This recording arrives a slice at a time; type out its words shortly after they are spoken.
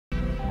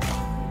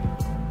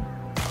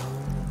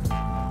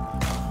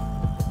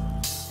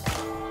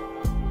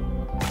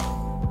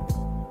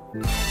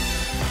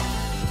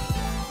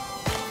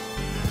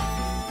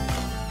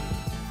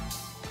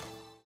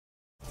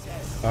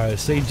Alright,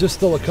 so you just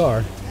stole a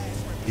car.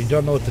 You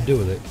don't know what to do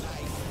with it.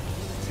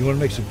 You want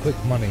to make some quick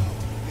money.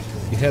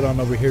 You head on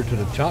over here to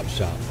the chop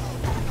shop.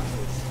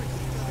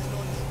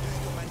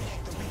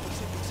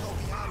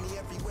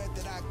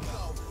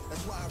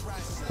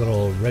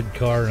 Little red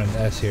car and an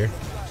S here.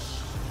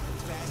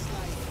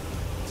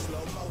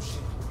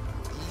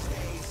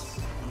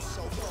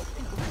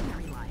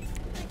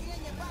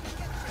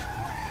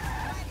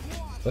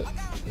 But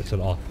it's an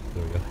off.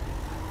 There we go.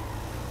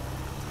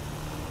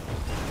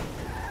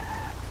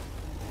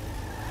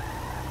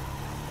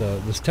 So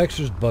this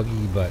texture's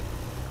buggy, but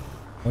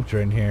once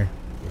you're in here,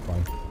 you're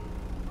fine.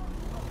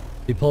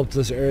 You pull up to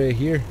this area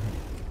here,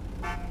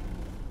 you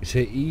just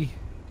hit E,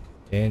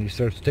 and he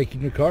starts taking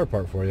your car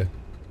apart for you.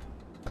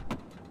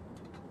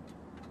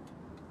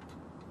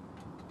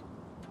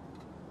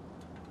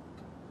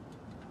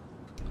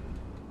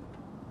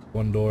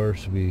 One door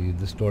should be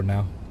this door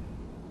now.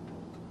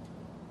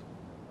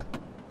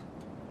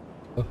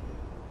 Oh.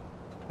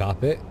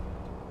 Top it.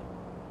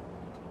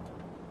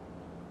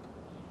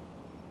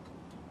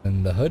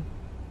 And the hood.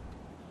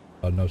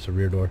 Oh no, it's a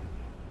rear door.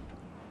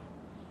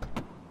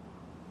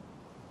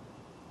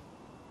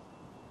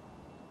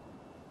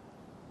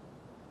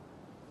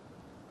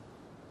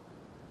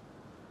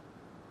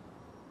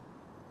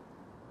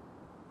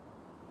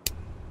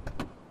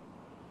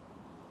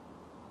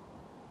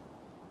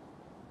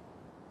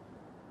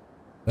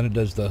 Then it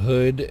does the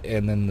hood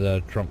and then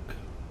the trunk.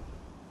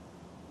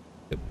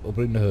 Yep,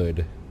 opening the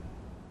hood.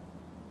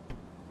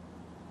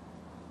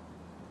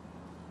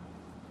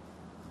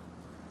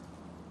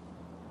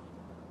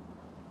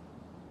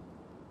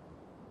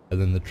 And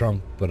then the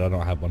trunk, but I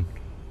don't have one.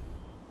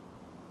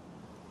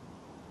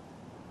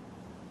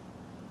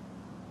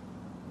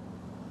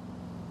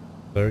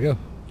 There we go.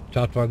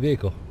 Chopped my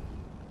vehicle.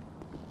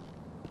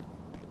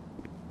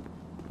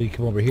 So you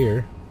come over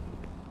here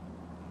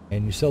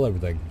and you sell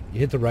everything. You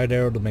hit the right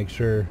arrow to make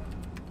sure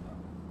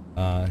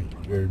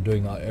you're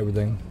doing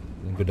everything.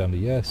 Then go down to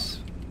yes.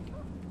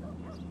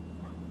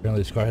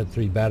 Apparently this car had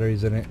 3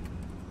 batteries in it.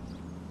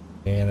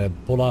 And I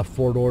pulled off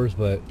 4 doors,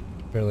 but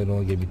apparently it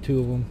only gave me 2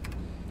 of them.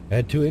 I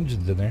had 2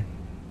 engines in there.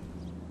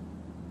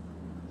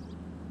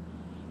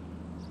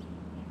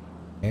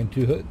 And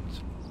 2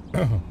 hoods.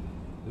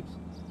 Oops.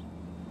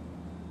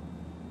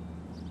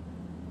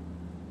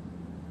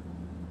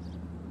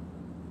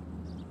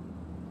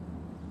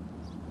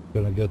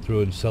 Gonna go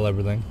through and sell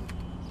everything.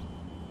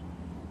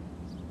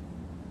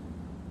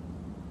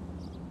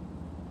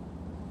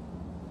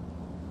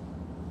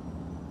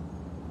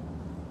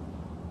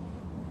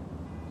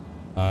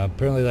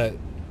 Apparently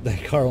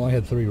that car only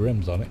had 3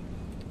 rims on it.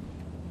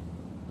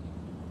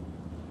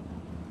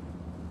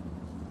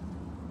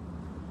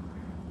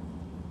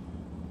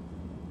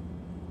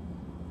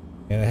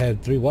 And it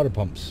had 3 water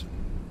pumps.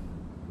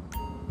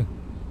 So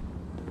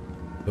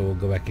we'll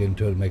go back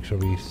into it and make sure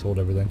we sold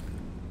everything.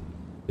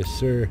 Yes,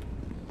 sir.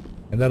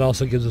 And that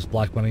also gives us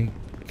black money.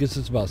 Gives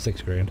us about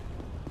 6 grand.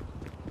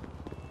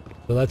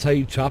 So that's how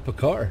you chop a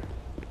car.